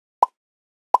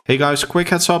Hey guys, quick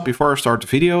heads up before I start the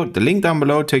video. The link down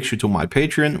below takes you to my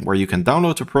Patreon, where you can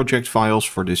download the project files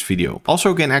for this video.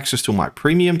 Also gain access to my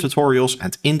premium tutorials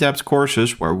and in-depth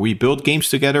courses where we build games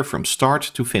together from start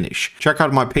to finish. Check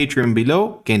out my Patreon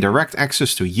below, gain direct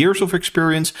access to years of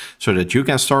experience so that you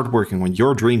can start working on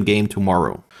your dream game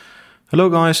tomorrow. Hello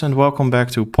guys and welcome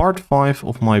back to part 5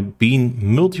 of my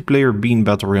multiplayer Bean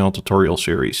Battle Royale tutorial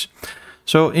series.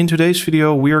 So in today's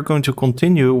video we are going to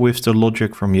continue with the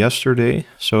logic from yesterday.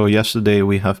 So yesterday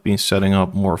we have been setting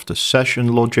up more of the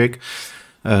session logic,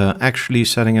 actually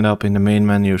setting it up in the main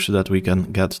menu so that we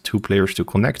can get two players to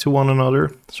connect to one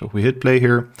another. So if we hit play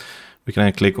here, we can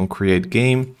then click on create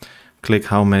game, click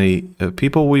how many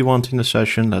people we want in the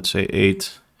session, let's say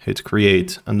 8, hit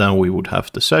create, and then we would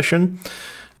have the session.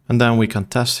 And then we can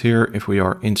test here if we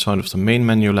are inside of the main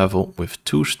menu level with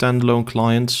two standalone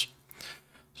clients.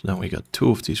 So then we got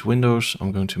two of these windows.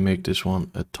 I'm going to make this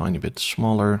one a tiny bit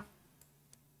smaller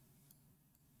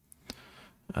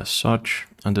as such,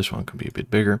 and this one can be a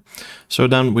bit bigger. So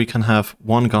then we can have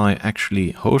one guy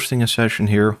actually hosting a session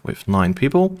here with 9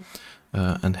 people.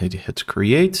 And he hits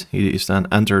create. He is then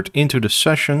entered into the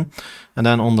session. And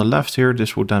then on the left here,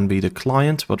 this would then be the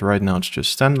client, but right now it's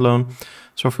just standalone.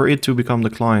 So for it to become the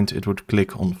client, it would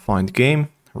click on find game,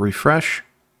 refresh.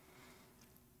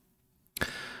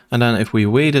 And then if we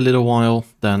wait a little while,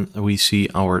 then we see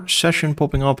our session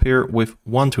popping up here with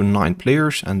 1 to 9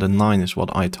 players. And the 9 is what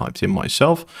I typed in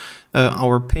myself.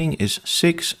 Our ping is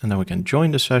 6, and then we can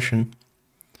join the session.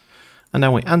 And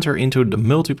then we enter into the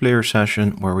multiplayer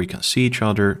session where we can see each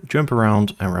other, jump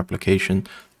around, and replication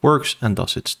works and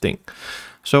does its thing.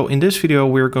 So in this video,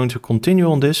 we're going to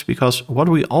continue on this because what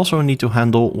we also need to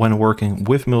handle when working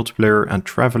with multiplayer and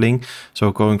traveling,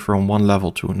 so going from one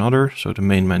level to another, so the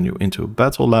main menu into a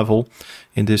battle level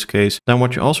in this case, then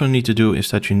what you also need to do is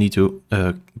that you need to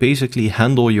basically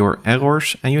handle your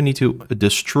errors and you need to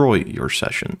destroy your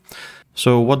session.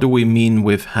 So what do we mean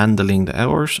with handling the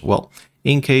errors? Well,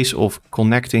 in case of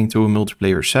connecting to a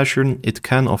multiplayer session, it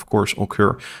can of course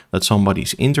occur that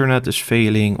somebody's internet is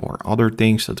failing or other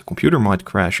things, that the computer might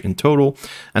crash in total.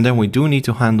 And then we do need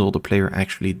to handle the player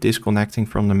actually disconnecting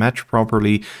from the match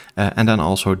properly and then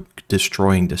also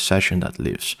destroying the session that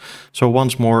lives. So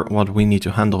once more, what we need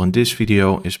to handle in this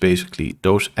video is basically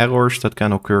those errors that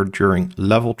can occur during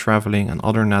level traveling and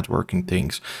other networking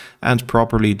things and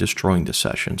properly destroying the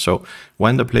session. So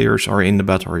when the players are in the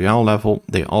Battle Royale level,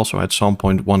 they also at some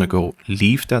point want to go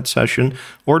leave that session,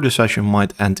 or the session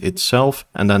might end itself,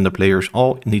 and then the players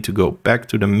all need to go back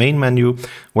to the main menu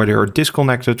where they are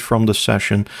disconnected from the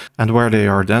session and where they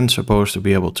are then supposed to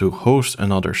be able to host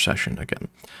another session again.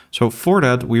 So for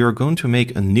that, we are going to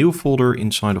make a new folder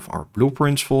inside of our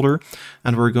blueprints folder,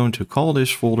 and we're going to call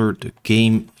this folder the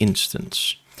game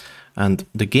instance. And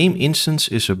the game instance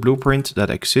is a blueprint that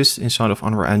exists inside of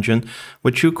Unreal Engine,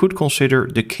 which you could consider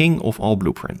the king of all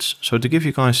blueprints. So to give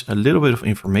you guys a little bit of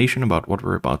information about what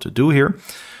we're about to do here,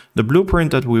 the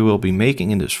blueprint that we will be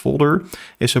making in this folder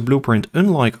is a blueprint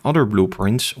unlike other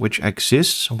blueprints, which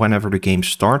exists whenever the game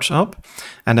starts up,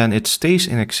 and then it stays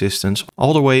in existence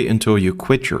all the way until you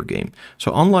quit your game.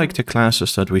 So unlike the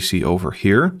classes that we see over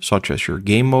here, such as your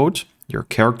game mode, your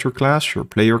character class, your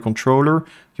player controller,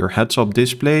 your heads-up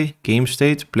display, game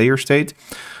state, player state,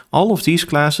 all of these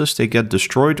classes, they get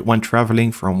destroyed when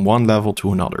traveling from one level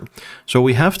to another. So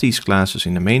we have these classes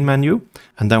in the main menu,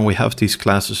 and then we have these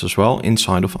classes as well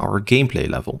inside of our gameplay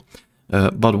level.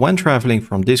 But when traveling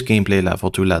from this gameplay level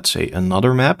to, let's say,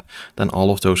 another map, then all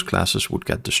of those classes would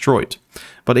get destroyed.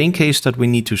 But in case that we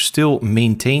need to still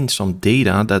maintain some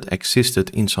data that existed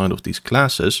inside of these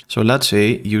classes, so let's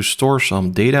say you store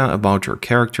some data about your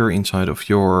character inside of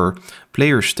your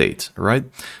player state, right?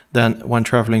 Then when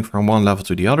traveling from one level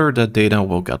to the other, that data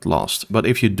will get lost. But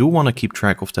if you do want to keep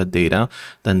track of that data,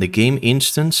 then the game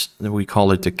instance, we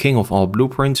call it the king of all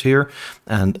blueprints here,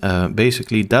 and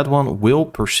basically that one will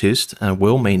persist and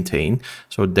will maintain.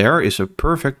 So there is a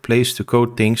perfect place to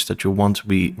code things that you want to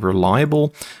be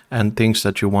reliable and things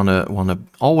that you want to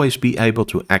always be able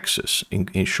to access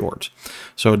in short.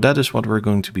 So that is what we're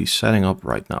going to be setting up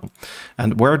right now.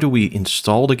 And where do we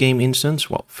install the game instance?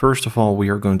 Well, first of all, we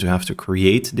are going to have to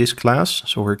create this class.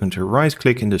 So we're going to right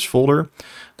click in this folder.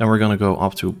 Then we're going to go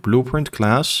up to blueprint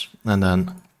class and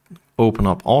then open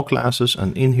up all classes.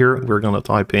 And in here, we're going to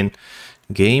type in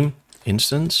game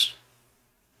instance.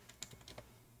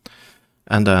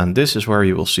 And then this is where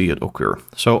you will see it occur.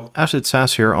 So as it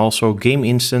says here also, game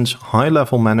instance high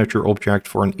level manager object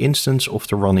for an instance of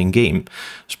the running game.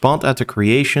 Spawned at the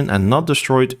creation and not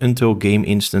destroyed until game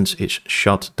instance is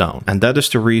shut down. And that is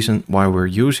the reason why we're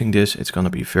using this. It's going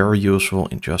to be very useful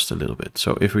in just a little bit.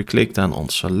 So if we click then on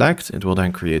select, it will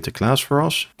then create a class for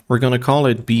us. We're going to call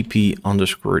it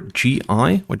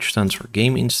BP_GI, which stands for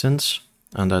game instance.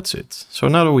 And that's it. So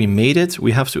now that we made it,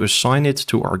 we have to assign it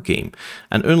to our game.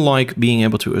 And unlike being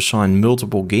able to assign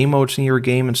multiple game modes in your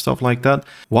game and stuff like that,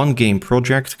 one game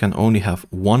project can only have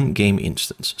one game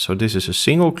instance. So this is a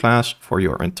single class for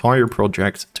your entire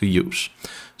project to use.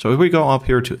 So if we go up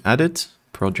here to edit,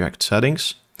 project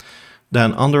settings,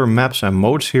 then under maps and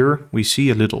modes here, we see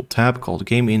a little tab called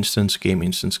game instance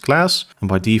class. And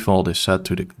by default is set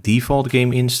to the default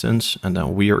game instance. And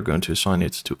then we are going to assign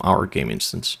it to our game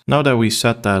instance. Now that we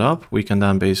set that up, we can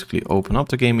then basically open up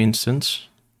the game instance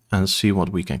and see what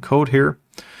we can code here.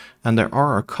 And there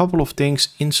are a couple of things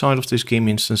inside of this game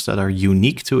instance that are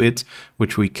unique to it,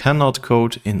 which we cannot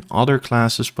code in other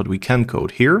classes, but we can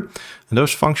code here. And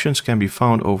those functions can be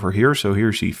found over here. So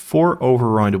here's the 4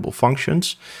 overridable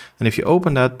functions. And if you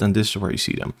open that, then this is where you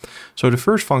see them. So the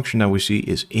first function that we see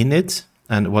is init.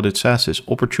 And what it says is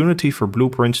opportunity for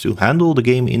blueprints to handle the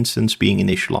game instance being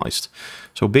initialized.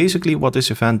 So basically what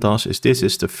this event does is this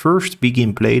is the first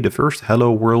begin play, the first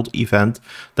hello world event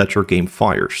that your game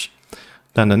fires.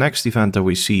 Then the next event that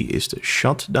we see is the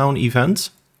shutdown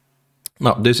event.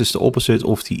 Now this is the opposite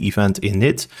of the event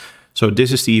init. So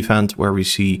this is the event where we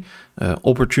see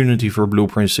opportunity for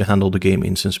blueprints to handle the game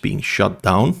instance being shut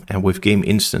down. And with game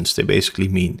instance, they basically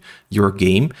mean your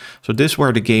game. So this is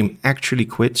where the game actually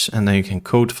quits, and then you can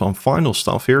code some final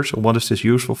stuff here. So what is this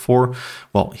useful for?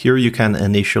 Well, here you can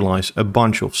initialize a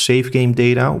bunch of save game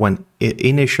data when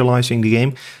initializing the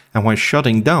game. And when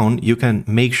shutting down, you can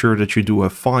make sure that you do a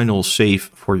final save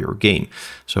for your game.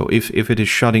 So if it is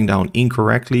shutting down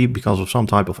incorrectly because of some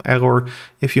type of error,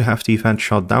 if you have the event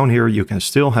shut down here, you can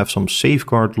still have some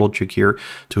safeguard logic here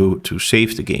to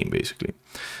save the game basically.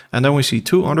 And then we see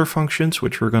 2 other functions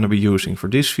which we're going to be using for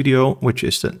this video, which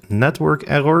is the network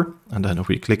error. And then if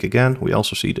we click again, we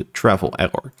also see the travel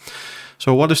error.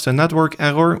 So what is the network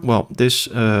error? Well, this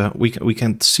we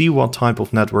can see what type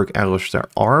of network errors there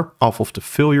are off of the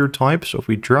failure type. So if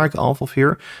we drag off of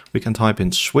here, we can type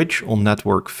in switch on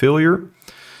network failure.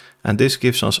 And this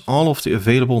gives us all of the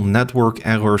available network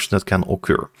errors that can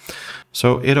occur.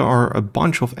 So it are a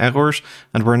bunch of errors,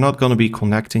 and we're not going to be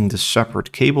connecting the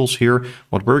separate cables here.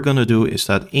 What we're going to do is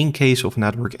that in case of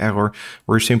network error,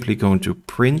 we're simply going to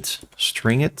print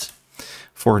string it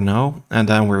for now, and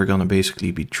then we're going to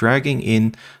basically be dragging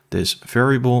in this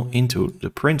variable into the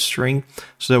print string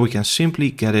so that we can simply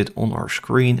get it on our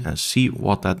screen and see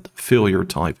what that failure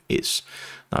type is.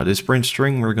 Now this print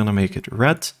string, we're going to make it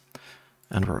red,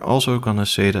 and we're also going to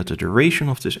say that the duration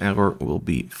of this error will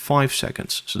be 5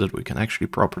 seconds so that we can actually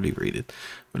properly read it.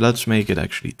 But let's make it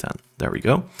actually 10. There we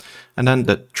go. And then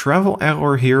the travel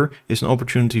error here is an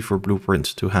opportunity for Blueprint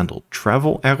to handle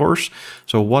travel errors.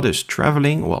 So what is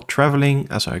traveling? Well, traveling,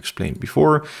 as I explained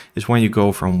before, is when you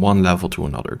go from one level to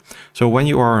another. So when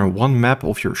you are on one map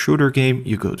of your shooter game,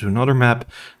 you go to another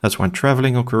map. That's when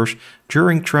traveling occurs.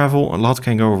 During travel, a lot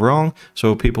can go wrong.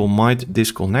 So people might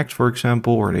disconnect, for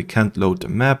example, or they can't load the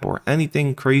map or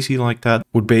anything crazy like that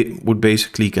would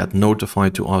basically get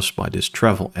notified to us by this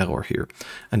travel error here.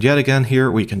 And yet again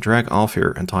here, we can drag off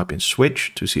here and type in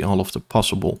switch to see all of the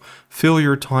possible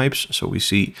failure types. So we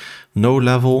see no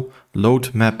level,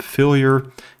 load map failure,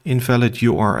 invalid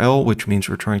URL, which means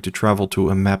we're trying to travel to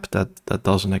a map that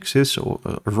doesn't exist, so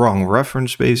a wrong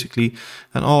reference basically,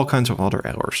 and all kinds of other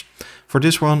errors. For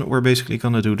this one, we're basically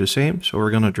going to do the same. So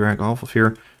we're going to drag off of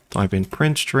here, type in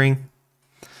print string,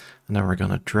 and then we're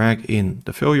going to drag in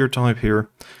the failure type here,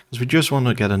 because we just want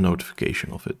to get a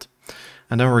notification of it.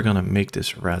 And then we're going to make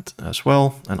this red as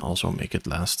well, and also make it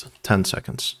last 10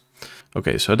 seconds.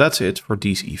 Okay, so that's it for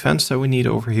these events that we need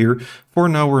over here. For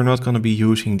now, we're not going to be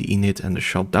using the init and the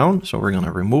shutdown, so we're going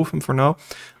to remove them for now.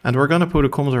 And we're going to put a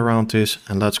comment around this,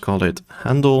 and let's call it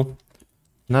handle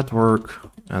network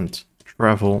and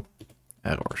travel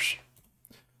errors.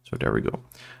 So there we go.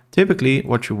 Typically,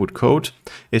 what you would code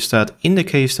is that in the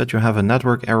case that you have a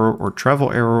network error or travel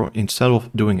error, instead of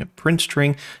doing a print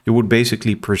string, you would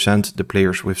basically present the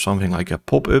players with something like a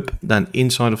pop-up. Then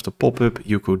inside of the pop-up,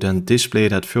 you could then display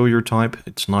that failure type.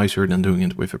 It's nicer than doing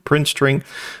it with a print string,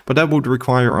 but that would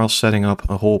require us setting up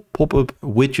a whole pop-up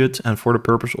widget. And for the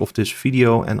purpose of this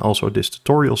video and also this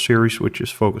tutorial series, which is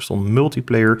focused on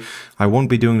multiplayer, I won't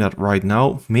be doing that right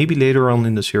now, maybe later on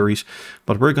in the series,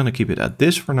 but we're going to keep it at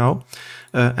this for now.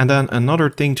 And then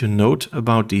another thing to note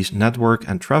about these network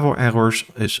and travel errors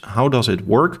is how does it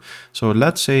work? So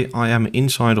let's say I am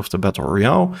inside of the Battle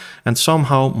Royale and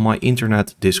somehow my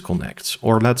internet disconnects.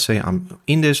 Or let's say I'm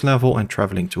in this level and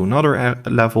traveling to another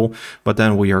level, but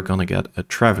then we are gonna get a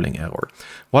traveling error.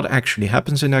 What actually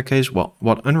happens in that case? Well,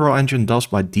 what Unreal Engine does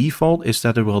by default is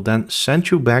that it will then send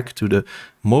you back to the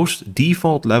most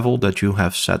default level that you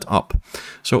have set up.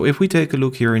 So if we take a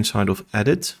look here inside of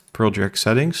Edit, Project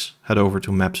Settings, head over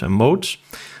to Maps and Modes,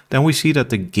 then we see that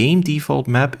the game default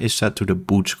map is set to the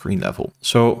boot screen level.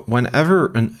 So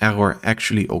whenever an error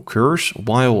actually occurs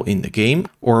while in the game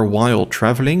or while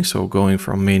traveling, so going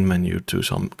from main menu to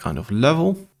some kind of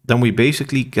level, then we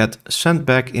basically get sent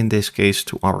back in this case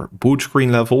to our boot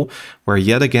screen level, where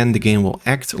yet again the game will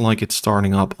act like it's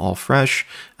starting up all fresh,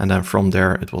 and then from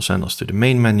there it will send us to the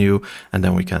main menu, and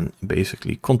then we can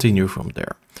basically continue from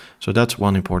there. So that's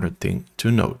one important thing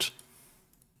to note.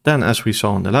 Then, as we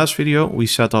saw in the last video, we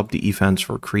set up the events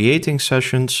for creating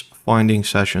sessions, finding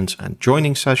sessions, and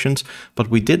joining sessions, but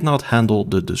we did not handle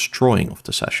the destroying of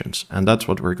the sessions. And that's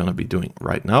what we're going to be doing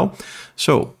right now.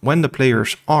 So when the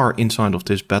players are inside of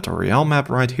this Battle Royale map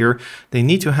right here, they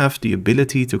need to have the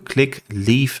ability to click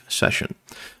Leave Session.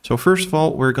 So first of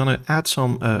all, we're going to add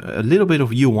a little bit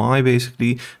of UI,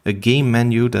 basically a game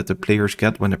menu that the players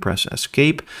get when they press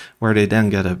Escape, where they then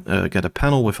get a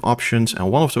panel with options,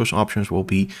 and one of those options will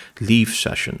be Leave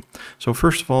Session. So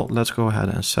first of all, let's go ahead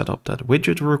and set up that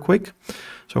widget real quick.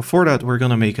 So for that, we're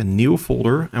going to make a new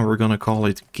folder and we're going to call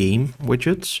it Game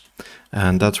Widgets.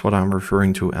 And that's what I'm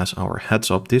referring to as our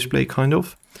heads-up display kind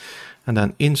of. And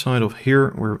then inside of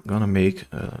here, we're going to make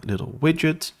a little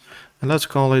widget. And let's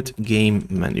call it Game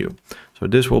Menu. So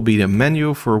this will be the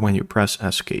menu for when you press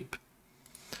Escape.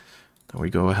 Then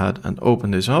we go ahead and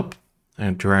open this up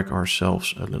and drag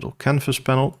ourselves a little canvas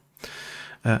panel.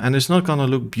 And it's not going to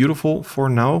look beautiful for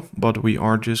now, but we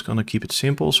are just going to keep it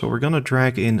simple. So we're going to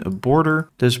drag in a border.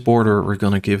 This border, we're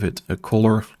going to give it a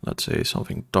color. Let's say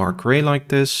something dark gray like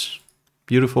this.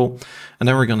 Beautiful. And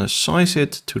then we're going to size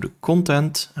it to the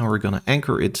content and we're going to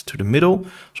anchor it to the middle.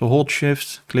 So hold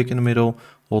Shift, click in the middle,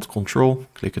 hold Control,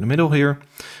 click in the middle here.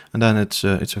 And then it's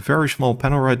a very small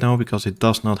panel right now because it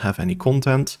does not have any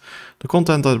content. The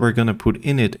content that we're going to put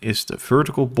in it is the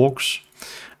vertical box.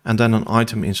 And then an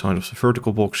item inside of the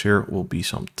vertical box here will be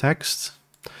some text.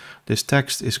 This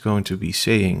text is going to be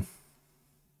saying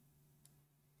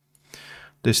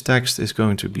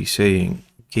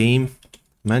game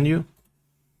menu.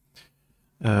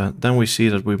 Then we see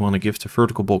that we want to give the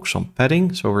vertical box some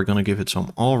padding. So we're going to give it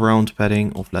some all-round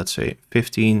padding of, let's say,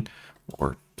 15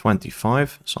 or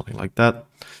 25, something like that.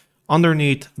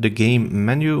 Underneath the game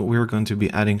menu, we're going to be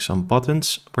adding some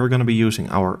buttons. We're going to be using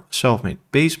our self-made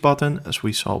base button as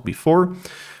we saw before.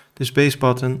 This base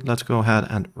button, let's go ahead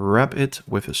and wrap it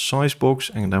with a size box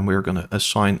and then we're going to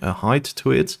assign a height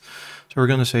to it. So we're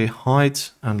going to say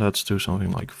height and let's do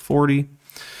something like 40.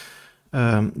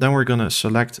 Then we're going to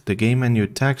select the game menu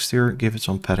text here, give it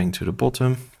some padding to the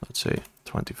bottom, let's say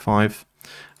 25.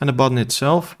 And the button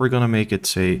itself, we're going to make it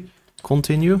say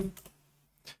continue.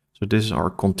 So this is our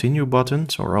continue button.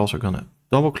 So we're also going to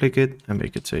double click it and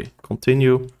make it say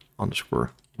continue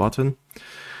underscore button.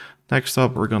 Next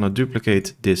up, we're going to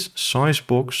duplicate this size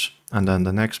box. And then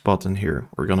the next button here,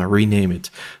 we're going to rename it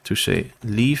to say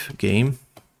leave game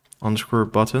underscore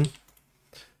button.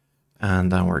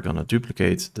 And then we're going to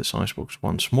duplicate the size box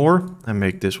once more and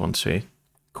make this one say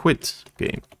quit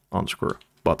game underscore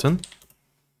button.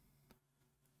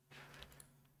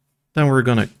 Then we're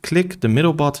going to click the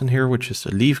middle button here, which is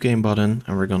the leave game button,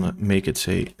 and we're going to make it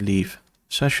say leave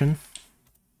session.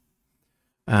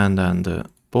 And then the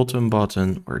bottom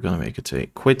button, we're going to make it say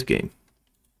quit game.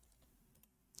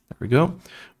 There we go.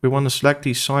 We want to select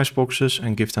these size boxes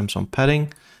and give them some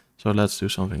padding. So let's do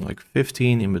something like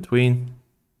 15 in between.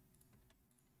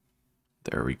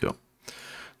 There we go.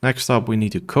 Next up, we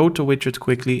need to code the widget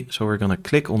quickly. So we're going to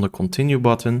click on the continue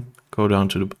button, go down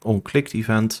to the onClicked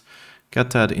event, get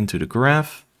that into the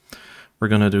graph. We're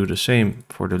going to do the same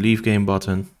for the leave game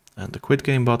button and the quit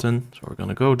game button. So we're going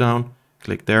to go down,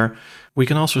 click there. We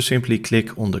can also simply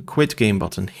click on the quit game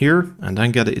button here and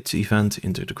then get its event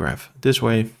into the graph this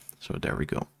way. So there we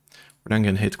go. We're then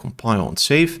going to hit compile and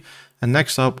save. And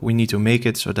next up, we need to make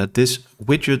it so that this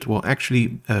widget will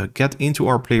actually get into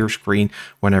our player screen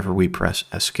whenever we press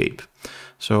escape.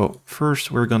 So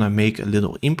first we're going to make a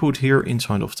little input here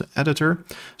inside of the editor.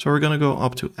 So we're going to go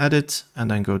up to edit and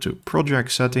then go to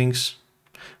project settings,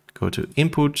 go to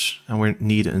inputs, and we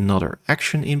need another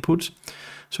action input.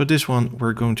 So this one,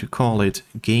 we're going to call it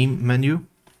game menu.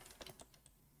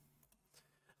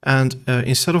 And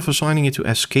instead of assigning it to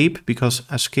escape, because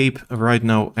escape right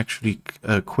now actually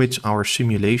quits our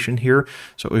simulation here.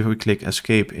 So if we click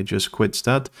escape, it just quits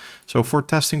that. So for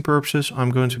testing purposes,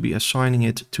 I'm going to be assigning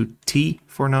it to T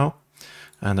for now.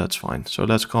 And that's fine. So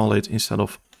let's call it, instead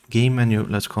of game menu,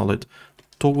 let's call it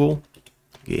toggle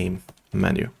game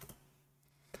menu.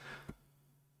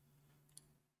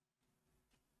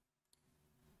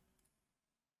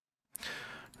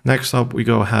 Next up, we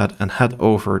go ahead and head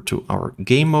over to our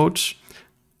game modes,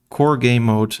 core game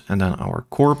mode, and then our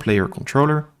core player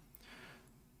controller.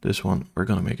 This one, we're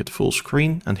going to make it full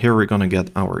screen. And here we're going to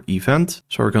get our event.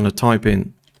 So we're going to type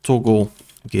in toggle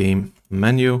game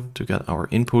menu to get our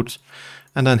input.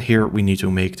 And then here we need to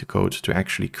make the code to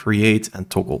actually create and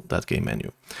toggle that game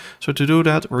menu. So to do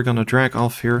that, we're going to drag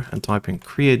off here and type in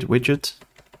create widget.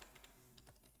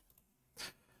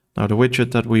 Now the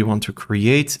widget that we want to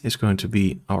create is going to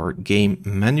be our game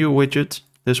menu widget,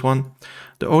 this one.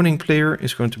 The owning player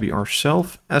is going to be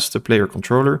ourselves as the player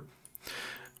controller.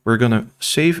 We're going to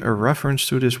save a reference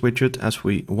to this widget as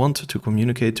we want to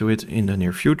communicate to it in the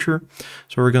near future.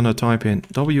 So we're going to type in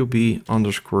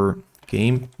wb_game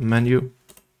menu.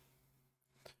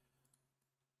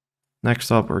 Next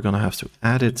up, we're going to have to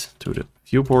add it to the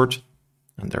viewport.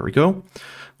 And there we go.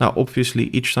 Now, obviously,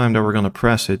 each time that we're going to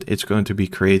press it, it's going to be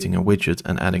creating a widget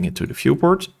and adding it to the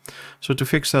viewport. So to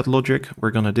fix that logic,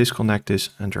 we're going to disconnect this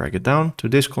and drag it down. To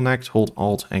disconnect, hold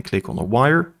Alt and click on the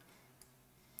wire.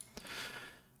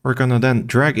 We're going to then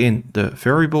drag in the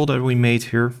variable that we made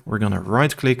here. We're going to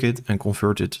right click it and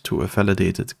convert it to a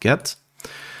validated get.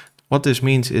 What this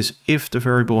means is if the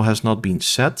variable has not been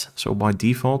set, so by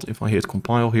default, if I hit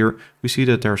compile here, we see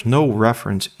that there's no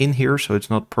reference in here, so it's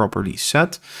not properly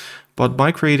set. But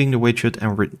by creating the widget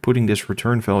and putting this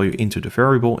return value into the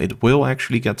variable, it will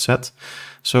actually get set.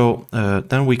 So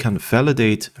then we can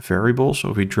validate variables.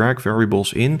 So if we drag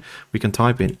variables in, we can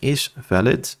type in is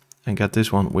valid and get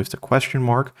this one with the question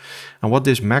mark. And what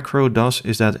this macro does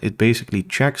is that it basically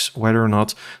checks whether or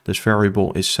not this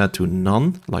variable is set to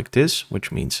none, like this,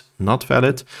 which means not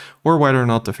valid, or whether or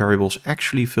not the variable is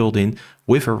actually filled in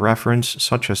with a reference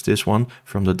such as this one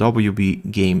from the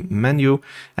WB game menu.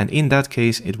 And in that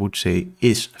case, it would say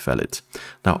is valid.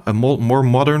 Now, a more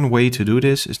modern way to do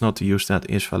this is not to use that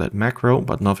is valid macro,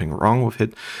 but nothing wrong with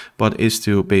it, but is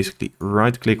to basically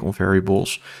right click on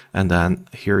variables. And then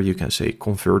here you can say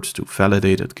convert to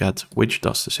validated get, which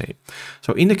does the same.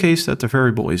 So in the case that the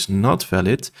variable is not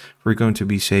valid, we're going to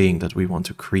be saying that we want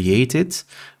to create it.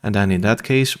 And then in that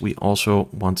case, we also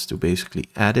want to basically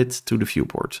add it to the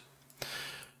viewport.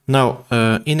 Now,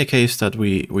 in the case that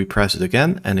we press it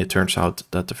again and it turns out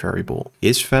that the variable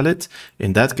is valid,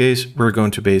 in that case, we're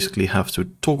going to basically have to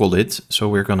toggle it. So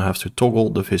we're going to have to toggle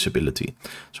the visibility.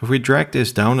 So if we drag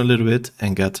this down a little bit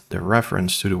and get the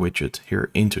reference to the widget here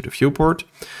into the viewport,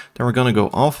 then we're going to go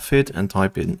off of it and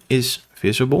type in is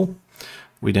visible.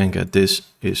 We then get this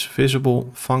is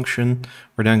visible function.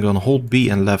 We're then going to hold B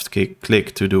and left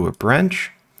click to do a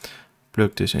branch.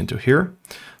 Plug this into here.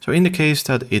 So in the case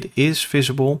that it is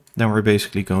visible, then we're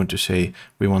basically going to say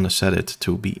we want to set it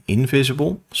to be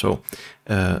invisible. So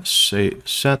say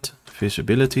set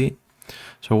visibility.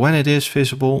 So when it is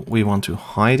visible, we want to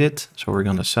hide it. So we're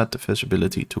going to set the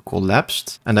visibility to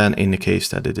collapsed. And then in the case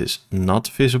that it is not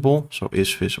visible, so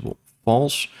is visible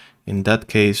false, in that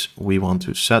case, we want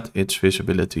to set its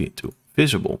visibility to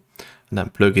visible and then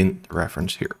plug in the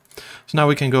reference here. So now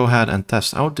we can go ahead and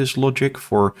test out this logic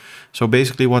so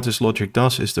basically what this logic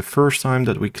does is the first time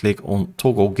that we click on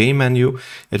toggle game menu,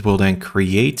 it will then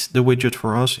create the widget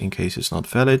for us in case it's not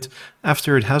valid.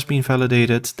 After it has been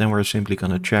validated, then we're simply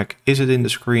going to check, is it in the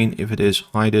screen? If it is,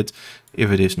 hide it.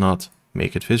 If it is not,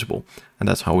 make it visible. And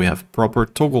that's how we have proper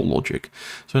toggle logic.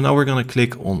 So now we're going to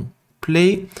click on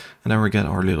play, and then we get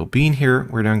our little bean here.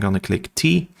 We're then going to click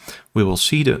T. We will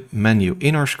see the menu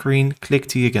in our screen. Click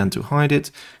T again to hide it.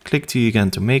 Click T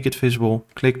again to make it visible.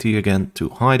 Click T again to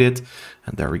hide it.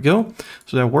 And there we go.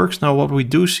 So that works. Now what we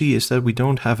do see is that we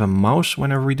don't have a mouse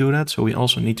whenever we do that. So we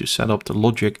also need to set up the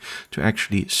logic to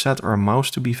actually set our mouse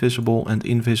to be visible and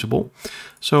invisible.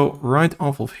 So right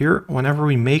off of here, whenever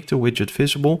we make the widget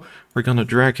visible, we're going to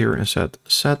drag here and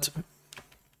set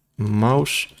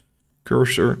mouse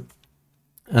cursor.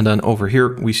 And then over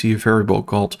here, we see a variable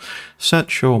called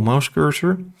set show mouse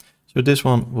cursor. So this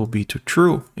one will be to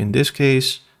true. In this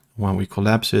case, when we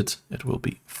collapse it, it will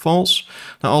be false.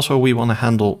 Now also we want to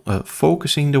handle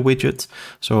focusing the widget.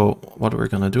 So what we're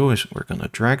going to do is we're going to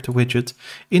drag the widget.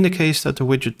 In the case that the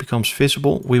widget becomes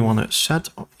visible, we want to set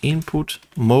input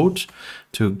mode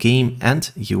to game and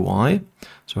UI.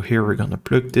 So here we're going to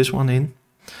plug this one in.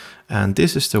 And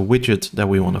this is the widget that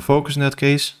we want to focus in that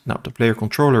case. Now the player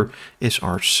controller is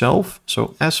ourself.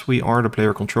 So as we are the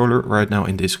player controller right now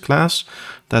in this class,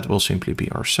 that will simply be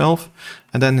ourself.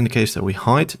 And then in the case that we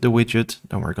hide the widget,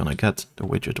 then we're going to get the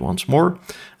widget once more.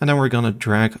 And then we're going to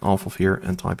drag off of here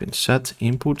and type in set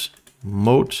input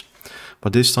mode.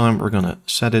 But this time we're going to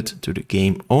set it to the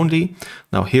game only.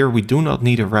 Now here we do not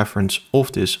need a reference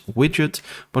of this widget,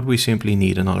 but we simply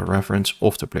need another reference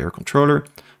of the player controller.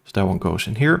 So that one goes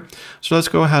in here. So let's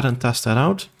go ahead and test that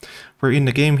out. We're in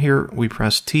the game here, we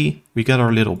press T, we get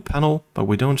our little panel, but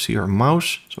we don't see our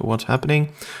mouse. So what's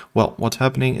happening? Well, what's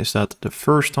happening is that the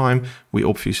first time we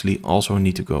obviously also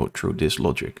need to go through this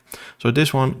logic. So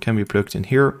this one can be plugged in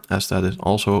here, as that is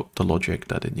also the logic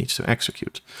that it needs to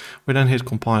execute. We then hit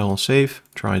compile and save,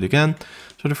 try it again.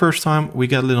 So the first time we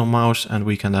get a little mouse and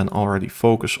we can then already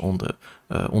focus on the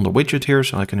widget here.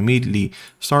 So I can immediately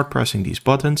start pressing these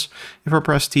buttons. If I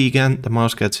press T again, the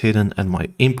mouse gets hidden and my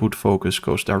input focus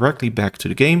goes directly back to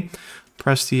the game.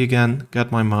 Press T again,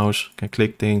 get my mouse, can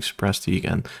click things, press T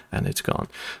again, and it's gone.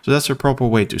 So that's a proper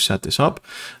way to set this up.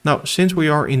 Now, since we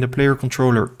are in the player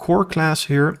controller core class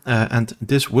here, and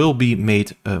this will be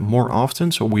made more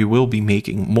often, so we will be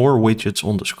making more widgets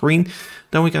on the screen,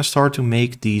 then we can start to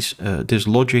make these this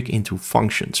logic into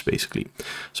functions, basically.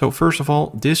 So first of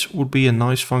all, this would be a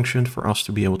nice function for us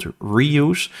to be able to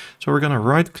reuse. So we're going to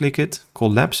right click it,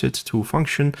 collapse it to a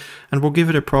function, and we'll give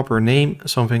it a proper name,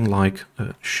 something like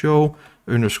show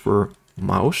underscore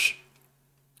mouse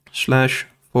slash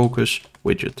focus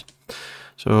widget.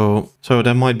 So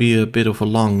that might be a bit of a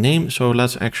long name. So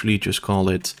let's actually just call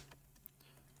it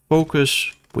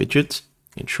focus widget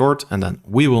in short, and then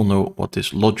we will know what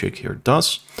this logic here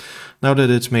does. Now that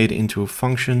it's made into a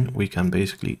function, we can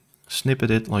basically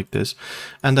snippet it like this.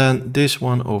 And then this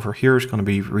one over here is going to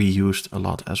be reused a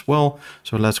lot as well.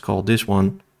 So let's call this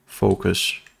one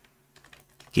focus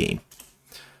game.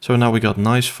 So now we got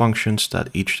nice functions that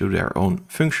each do their own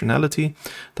functionality.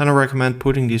 Then I recommend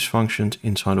putting these functions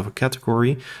inside of a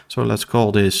category. So let's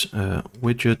call this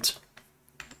widgets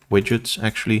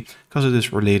actually, because it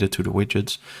is related to the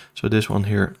widgets. So this one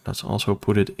here, let's also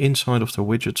put it inside of the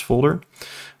widgets folder.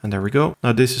 And there we go.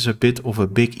 Now this is a bit of a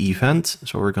big event.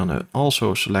 So we're going to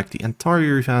also select the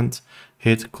entire event,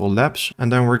 hit collapse,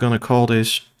 and then we're going to call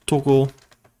this toggle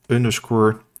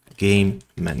underscore game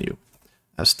menu,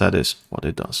 as that is what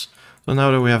it does. So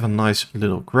now that we have a nice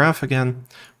little graph again,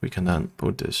 we can then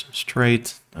put this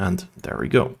straight, and there we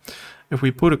go. If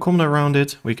we put a comment around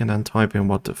it, we can then type in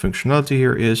what the functionality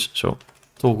here is. So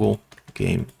toggle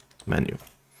game menu.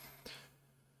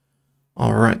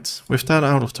 All right, with that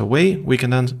out of the way, we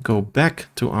can then go back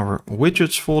to our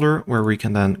widgets folder, where we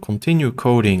can then continue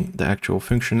coding the actual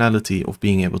functionality of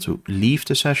being able to leave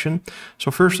the session. So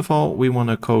first of all, we want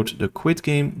to code the quit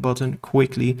game button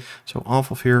quickly. So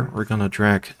off of here, we're going to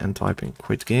drag and type in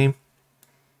quit game.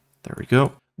 There we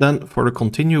go. Then for the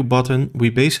continue button, we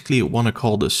basically want to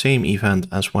call the same event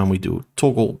as when we do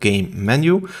toggle game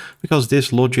menu, because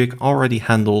this logic already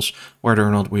handles whether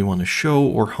or not we want to show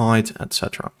or hide,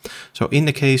 etc. So in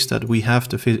the case that we have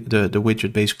the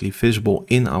widget basically visible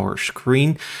in our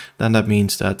screen, then that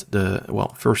means that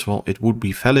first of all, it would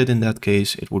be valid in that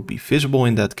case, it would be visible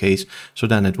in that case, so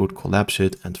then it would collapse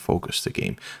it and focus the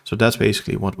game. So that's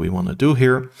basically what we want to do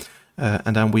here.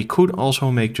 And then we could also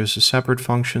make just a separate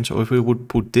function. So if we would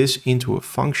put this into a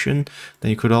function, then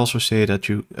you could also say that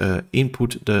you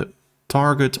input the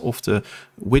target of the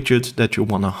widget that you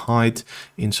want to hide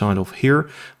inside of here.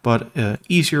 But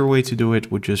easier way to do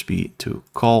it would just be to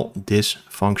call this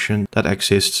function that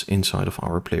exists inside of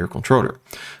our player controller.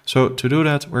 So to do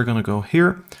that, we're going to go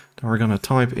here. Then we're going to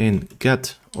type in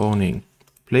get owning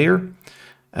player.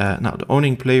 Now the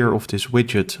owning player of this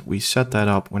widget, we set that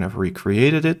up whenever we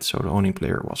created it. So the owning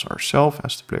player was ourselves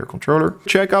as the player controller.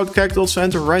 Check out Cactus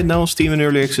Center right now on Steam in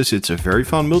Early Access. It's a very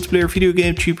fun multiplayer video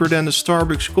game, cheaper than the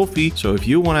Starbucks coffee. So if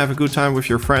you want to have a good time with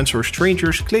your friends or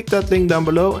strangers, click that link down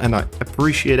below. And I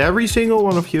appreciate every single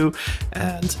one of you,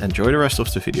 and enjoy the rest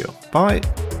of the video. Bye.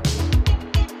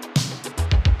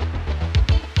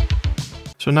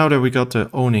 So now that we got the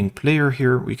owning player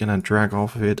here, we can then drag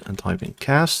off of it and type in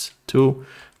cast to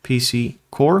PC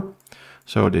core.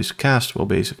 So this cast will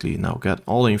basically now get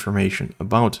all the information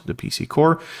about the PC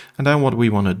core. And then what we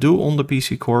want to do on the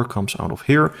PC core comes out of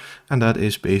here. And that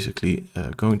is basically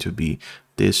going to be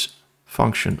this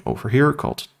function over here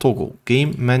called toggle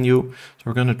game menu. So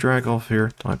we're going to drag off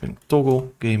here, type in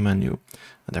toggle game menu.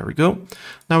 And there we go.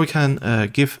 Now we can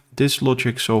give this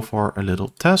logic so far a little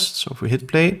test. So if we hit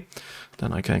play,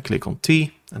 then I can click on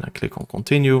T and I click on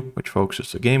continue, which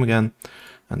focuses the game again.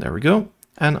 And there we go.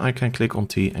 and I can click on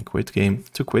T and quit game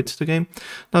to quit the game.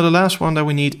 Now the last one that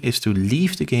we need is to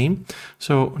leave the game.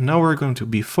 So now we're going to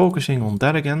be focusing on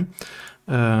that again.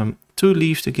 To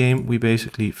leave the game, we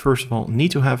basically, first of all,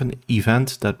 need to have an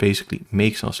event that basically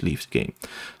makes us leave the game.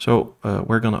 So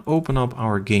we're going to open up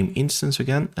our game instance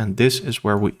again, and this is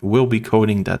where we will be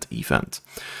coding that event.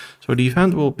 So the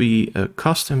event will be a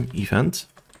custom event,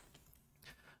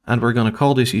 and we're going to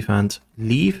call this event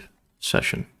leave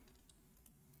session.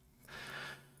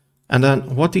 And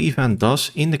then what the event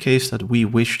does in the case that we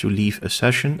wish to leave a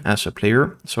session as a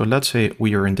player. So let's say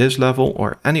we are in this level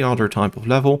or any other type of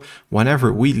level.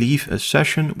 Whenever we leave a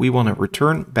session, we want to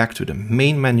return back to the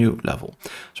main menu level.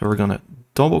 So we're going to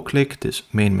double click this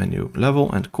main menu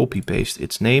level and copy paste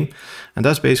its name. And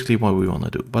that's basically what we want to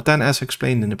do. But then as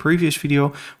explained in the previous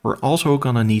video, we're also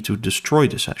going to need to destroy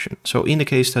the session. So in the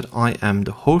case that I am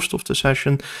the host of the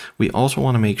session, we also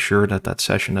want to make sure that that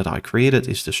session that I created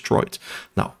is destroyed.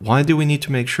 Now, why do we need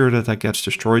to make sure that that gets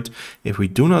destroyed? If we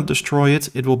do not destroy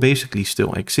it, it will basically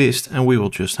still exist and we will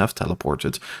just have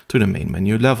teleported to the main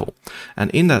menu level. And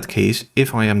in that case,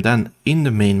 if I am then in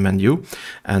the main menu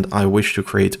and I wish to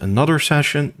create another session,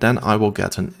 then I will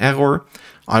get an error.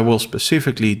 I will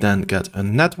specifically then get a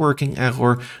networking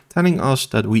error telling us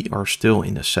that we are still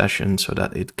in a session so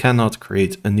that it cannot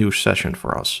create a new session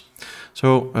for us.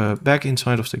 So back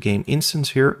inside of the game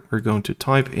instance here, we're going to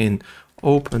type in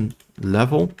open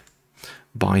level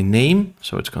by name.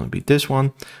 So it's going to be this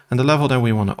one. And the level that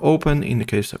we want to open in the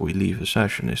case that we leave a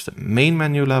session is the main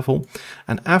menu level.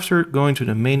 And after going to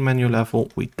the main menu level,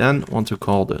 we then want to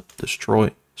call the destroy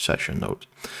session node.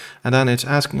 And then it's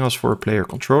asking us for a player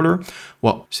controller.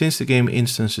 Well, since the game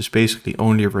instance is basically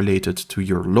only related to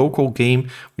your local game,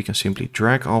 we can simply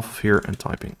drag off of here and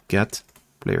type in get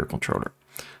player controller.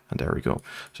 And there we go.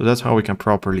 So that's how we can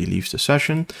properly leave the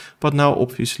session. But now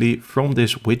obviously from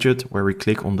this widget where we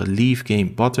click on the leave game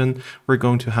button, we're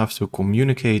going to have to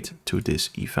communicate to this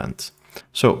event.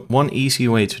 So one easy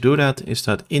way to do that is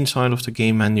that inside of the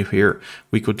game menu here,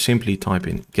 we could simply type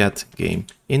in get game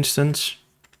instance.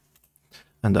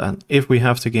 And then if we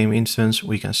have the game instance,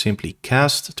 we can simply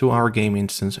cast to our game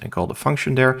instance and call the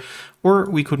function there. Or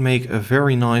we could make a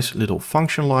very nice little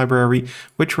function library,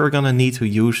 which we're going to need to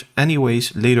use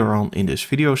anyways later on in this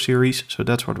video series. So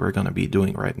that's what we're going to be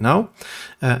doing right now.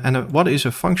 What is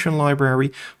a function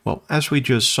library? Well, as we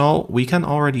just saw, we can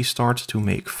already start to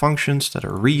make functions that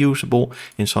are reusable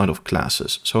inside of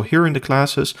classes. So here in the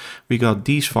classes, we got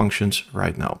these functions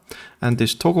right now. And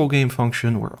this toggle game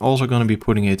function, we're also going to be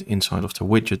putting it inside of the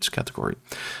widgets category.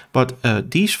 But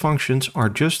these functions are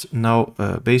just now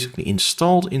basically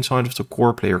installed inside of the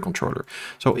core player controller.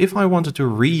 So if I wanted to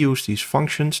reuse these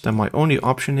functions, then my only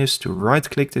option is to right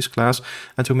click this class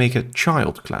and to make a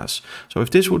child class. So if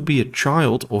this would be a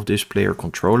child of this player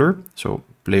controller, so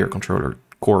player controller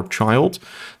core child,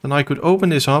 then I could open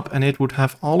this up and it would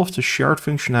have all of the shared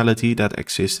functionality that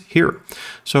exists here.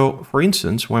 So for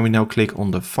instance, when we now click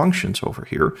on the functions over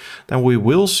here, then we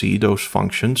will see those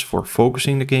functions for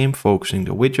focusing the game, focusing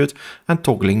the widget, and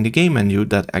toggling the game menu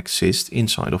that exists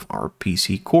inside of our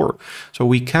PC core. So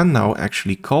we can now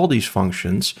actually call these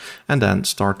functions and then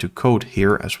start to code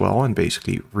here as well and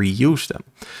basically reuse them.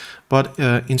 But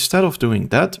instead of doing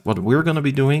that, what we're going to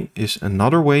be doing is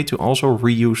another way to also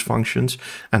reuse functions,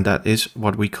 and that is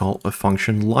what we call a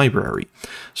function library.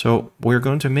 So we're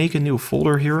going to make a new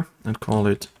folder here and call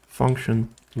it function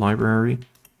library.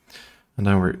 And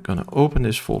then we're going to open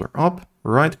this folder up,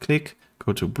 right click,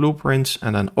 go to blueprints,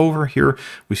 and then over here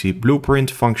we see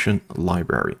blueprint function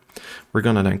library. We're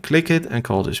going to then click it and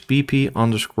call this bp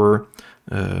underscore,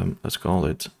 let's call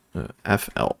it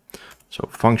FL. So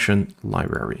function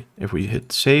library. If we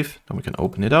hit save, then we can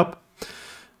open it up.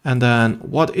 And then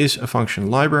what is a function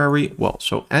library? Well,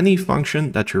 so any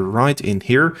function that you write in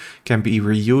here can be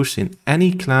reused in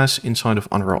any class inside of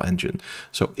Unreal Engine.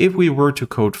 So if we were to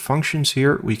code functions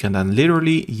here, we can then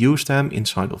literally use them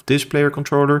inside of this player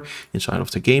controller, inside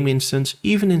of the game instance,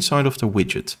 even inside of the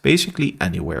widget, basically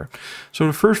anywhere. So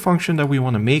the first function that we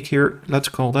want to make here, let's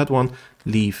call that one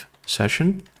leave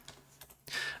session.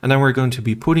 And then we're going to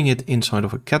be putting it inside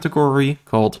of a category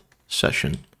called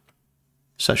sessions,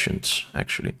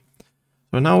 actually.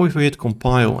 So now if we hit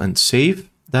compile and save,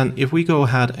 then if we go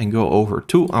ahead and go over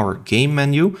to our game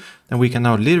menu, then we can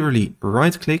now literally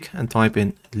right click and type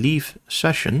in leave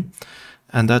session.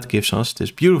 And that gives us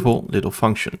this beautiful little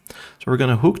function. So we're going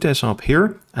to hook this up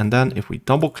here. And then if we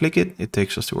double click it, it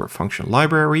takes us to our function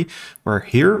library, where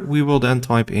here we will then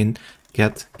type in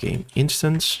get game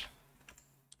instance.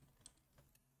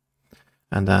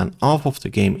 And then off of the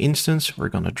game instance, we're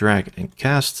going to drag and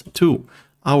cast to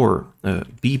our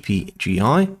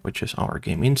BPGI, which is our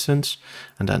game instance.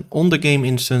 And then on the game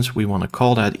instance, we want to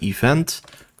call that event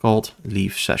called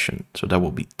leave session. So that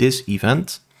will be this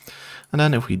event. And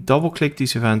then if we double click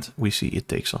this event, we see it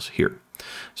takes us here.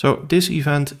 So this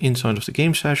event inside of the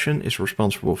game session is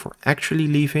responsible for actually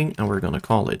leaving, and we're going to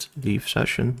call it leave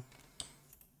session.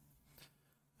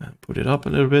 Put it up a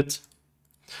little bit.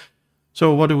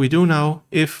 So what do we do now?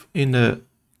 If in the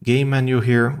game menu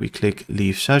here, we click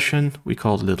leave session, we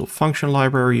call the little function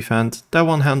library event. That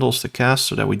one handles the cast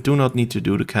so that we do not need to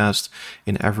do the cast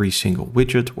in every single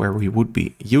widget where we would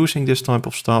be using this type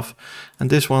of stuff. And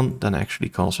this one then actually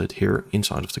calls it here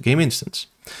inside of the game instance.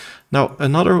 Now,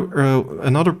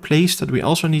 another place that we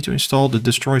also need to install the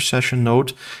destroy session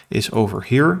node is over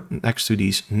here next to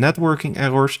these networking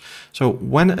errors. So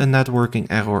when a networking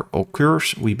error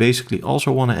occurs, we basically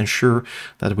also want to ensure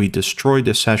that we destroy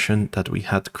the session that we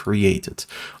had created.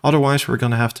 Otherwise, we're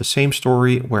going to have the same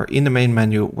story where in the main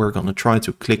menu, we're going to try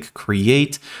to click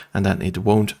create, and then it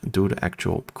won't do the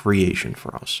actual creation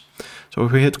for us. So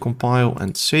if we hit compile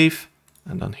and save,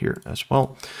 and then here as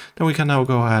well, then we can now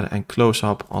go ahead and close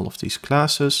up all of these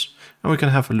classes, and we can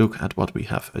have a look at what we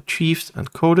have achieved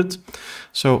and coded.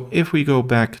 So if we go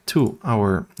back to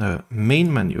our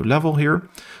main menu level here,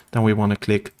 then we want to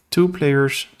click 2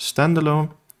 players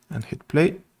standalone and hit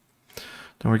play.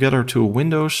 Then we get our 2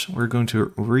 windows. We're going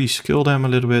to rescale them a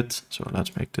little bit. So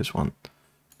let's make this one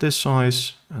this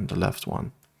size, and the left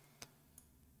one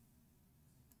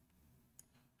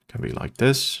can be like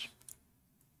this.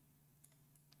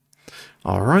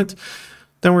 All right,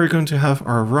 then we're going to have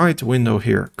our right window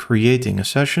here creating a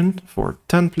session for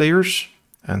 10 players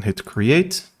and hit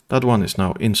create. That one is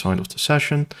now inside of the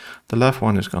session. The left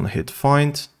one is going to hit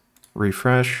find,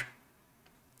 refresh.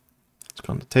 It's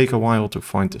going to take a while to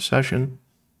find the session.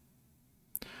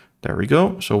 There we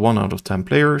go. So 1 out of 10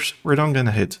 players. We're then going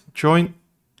to hit join,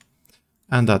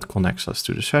 and that connects us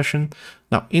to the session.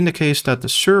 Now, in the case that the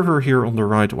server here on the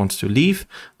right wants to leave,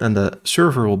 then the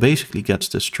server will basically get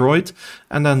destroyed,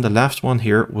 and then the left one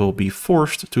here will be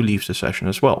forced to leave the session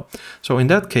as well. So in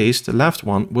that case, the left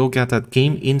one will get that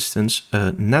game instance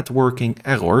networking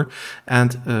error.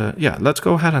 And yeah, let's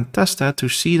go ahead and test that to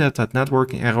see that that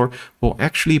networking error will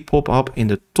actually pop up in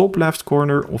the top left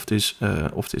corner of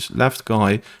this left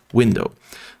guy window.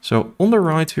 So on the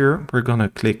right here, we're going to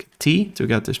click T to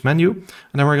get this menu,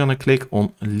 and then we're going to click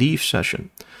on leave session.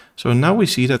 So now we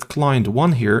see that client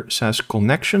 1 here says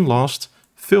connection lost,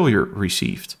 failure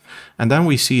received. And then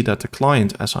we see that the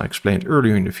client, as I explained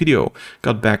earlier in the video,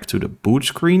 got back to the boot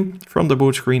screen, from the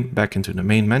boot screen back into the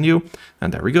main menu,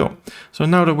 and there we go. So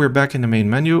now that we're back in the main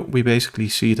menu, we basically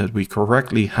see that we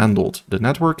correctly handled the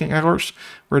networking errors.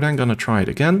 We're then going to try it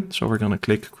again. So we're going to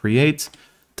click create,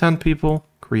 10 people,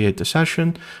 create the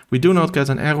session. We do not get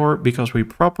an error because we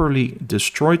properly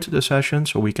destroyed the session,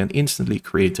 so we can instantly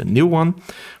create a new one.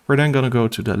 We're then going to go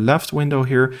to the left window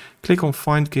here, click on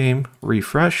find game,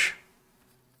 refresh.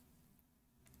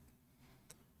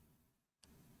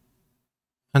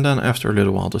 And then after a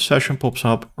little while, the session pops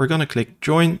up. We're going to click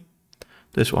join.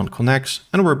 This one connects,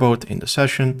 and we're both in the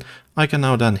session. I can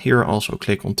now then here also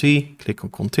click on T, click on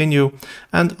continue,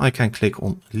 and I can click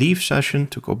on leave session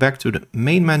to go back to the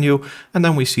main menu. And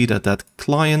then we see that that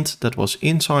client that was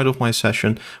inside of my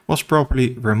session was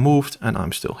properly removed, and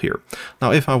I'm still here.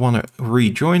 Now, if I want to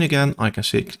rejoin again, I can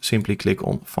simply click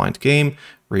on find game,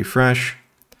 refresh.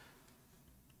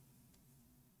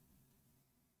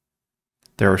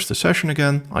 There's the session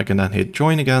again. I can then hit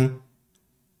join again,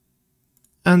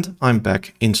 and I'm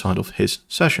back inside of his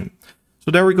session. So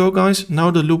there we go, guys.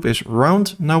 Now the loop is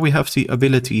round. Now we have the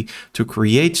ability to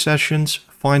create sessions,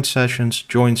 find sessions,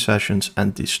 join sessions,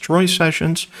 and destroy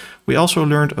sessions. We also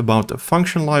learned about the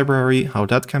function library, how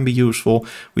that can be useful.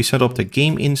 We set up the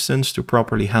game instance to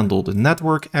properly handle the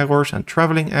network errors and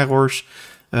traveling errors.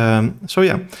 So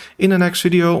yeah, in the next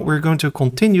video, we're going to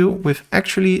continue with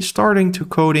actually starting to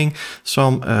coding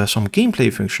some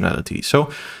gameplay functionality. So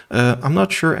I'm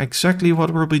not sure exactly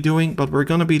what we'll be doing, but we're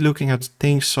going to be looking at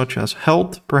things such as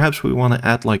health. Perhaps we want to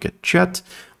add like a chat,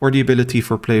 or the ability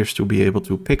for players to be able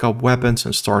to pick up weapons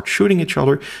and start shooting each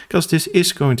other, because this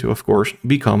is going to, of course,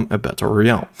 become a battle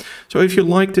royale. So if you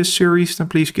like this series, then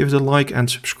please give it a like and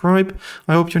subscribe.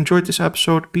 I hope you enjoyed this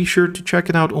episode. Be sure to check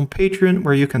it out on Patreon,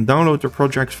 where you can download the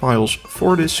project files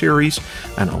for this series,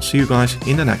 and I'll see you guys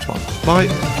in the next one.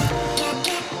 Bye!